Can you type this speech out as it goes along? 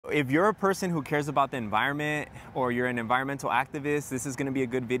if you're a person who cares about the environment or you're an environmental activist, this is going to be a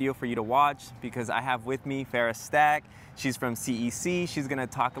good video for you to watch because I have with me Farah Stack. She's from CEC. She's going to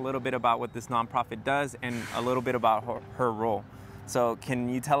talk a little bit about what this nonprofit does and a little bit about her role. So can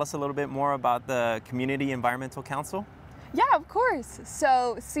you tell us a little bit more about the Community Environmental Council? Yeah, of course.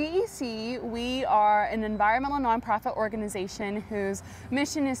 So CEC, we are an environmental nonprofit organization whose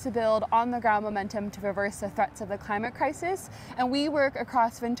mission is to build on-the-ground momentum to reverse the threats of the climate crisis. And we work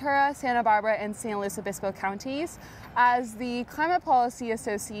across Ventura, Santa Barbara, and San Luis Obispo counties. As the Climate Policy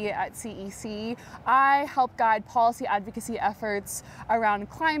Associate at CEC, I help guide policy advocacy efforts around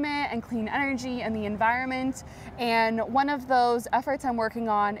climate and clean energy and the environment. And one of those efforts I'm working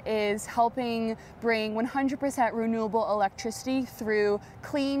on is helping bring 100% renewable electricity through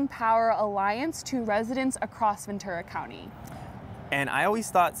Clean Power Alliance to residents across Ventura County. And I always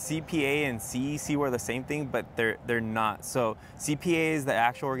thought CPA and CEC were the same thing, but they're not. So CPA is the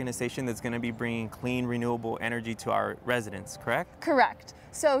actual organization that's going to be bringing clean, renewable energy to our residents, correct? Correct.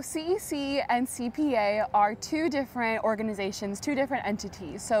 So CEC and CPA are two different organizations, two different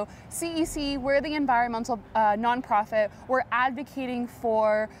entities. So CEC, we're the environmental nonprofit. We're advocating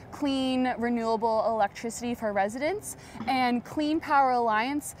for clean, renewable electricity for residents. And Clean Power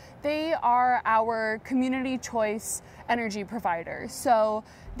Alliance, they are our community choice energy providers. So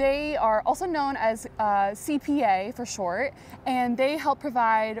they are also known as CPA for short, and they help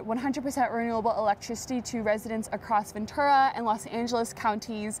provide 100% renewable electricity to residents across Ventura and Los Angeles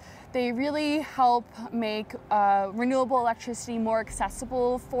counties. They really help make renewable electricity more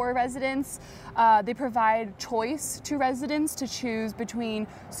accessible for residents. They provide choice to residents to choose between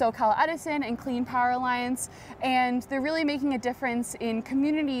SoCal Edison and Clean Power Alliance, and they're really making a difference in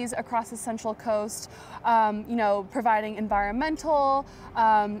communities across the Central Coast, providing environmental,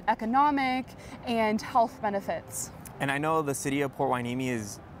 economic, and health benefits. And I know the city of Port Hueneme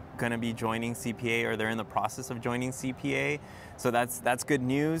is going to be joining CPA, or they're in the process of joining CPA. So that's good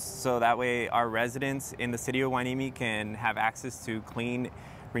news. So that way our residents in the city of Hueneme can have access to clean,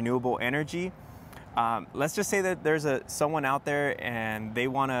 renewable energy. Let's just say that there's someone out there and they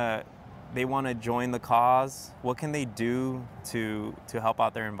want to join the cause. What can they do to help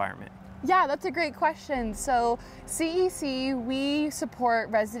out their environment? Yeah, that's a great question. So CEC, we support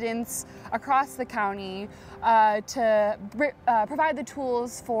residents across the county to provide the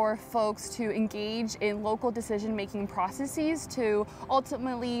tools for folks to engage in local decision-making processes to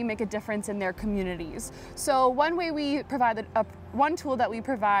ultimately make a difference in their communities. So one way we provide, one tool that we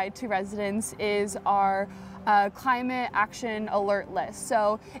provide to residents is our climate action alert list.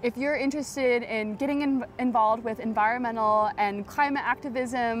 So if you're interested in getting involved with environmental and climate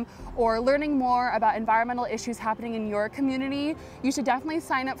activism or learning more about environmental issues happening in your community, you should definitely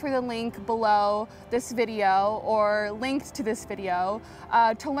sign up for the link below this video or linked to this video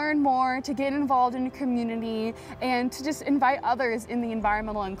to learn more, to get involved in your community, and to just invite others in the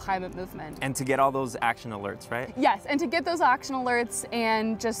environmental and climate movement. And to get all those action alerts, right? Yes, and to get those action alerts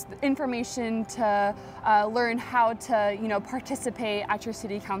and just information to learn how to, participate at your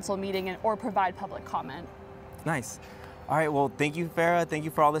city council meeting or provide public comment. Nice. All right, well, thank you, Farah. Thank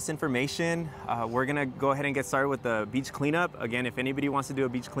you for all this information. We're gonna go ahead and get started with the beach cleanup. Again, if anybody wants to do a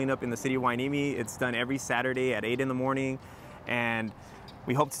beach cleanup in the city of Hueneme, it's done every Saturday at 8 in the morning. And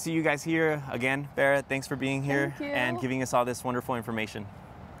we hope to see you guys here. Again, Farah, thanks for being here and giving us all this wonderful information.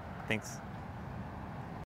 Thanks.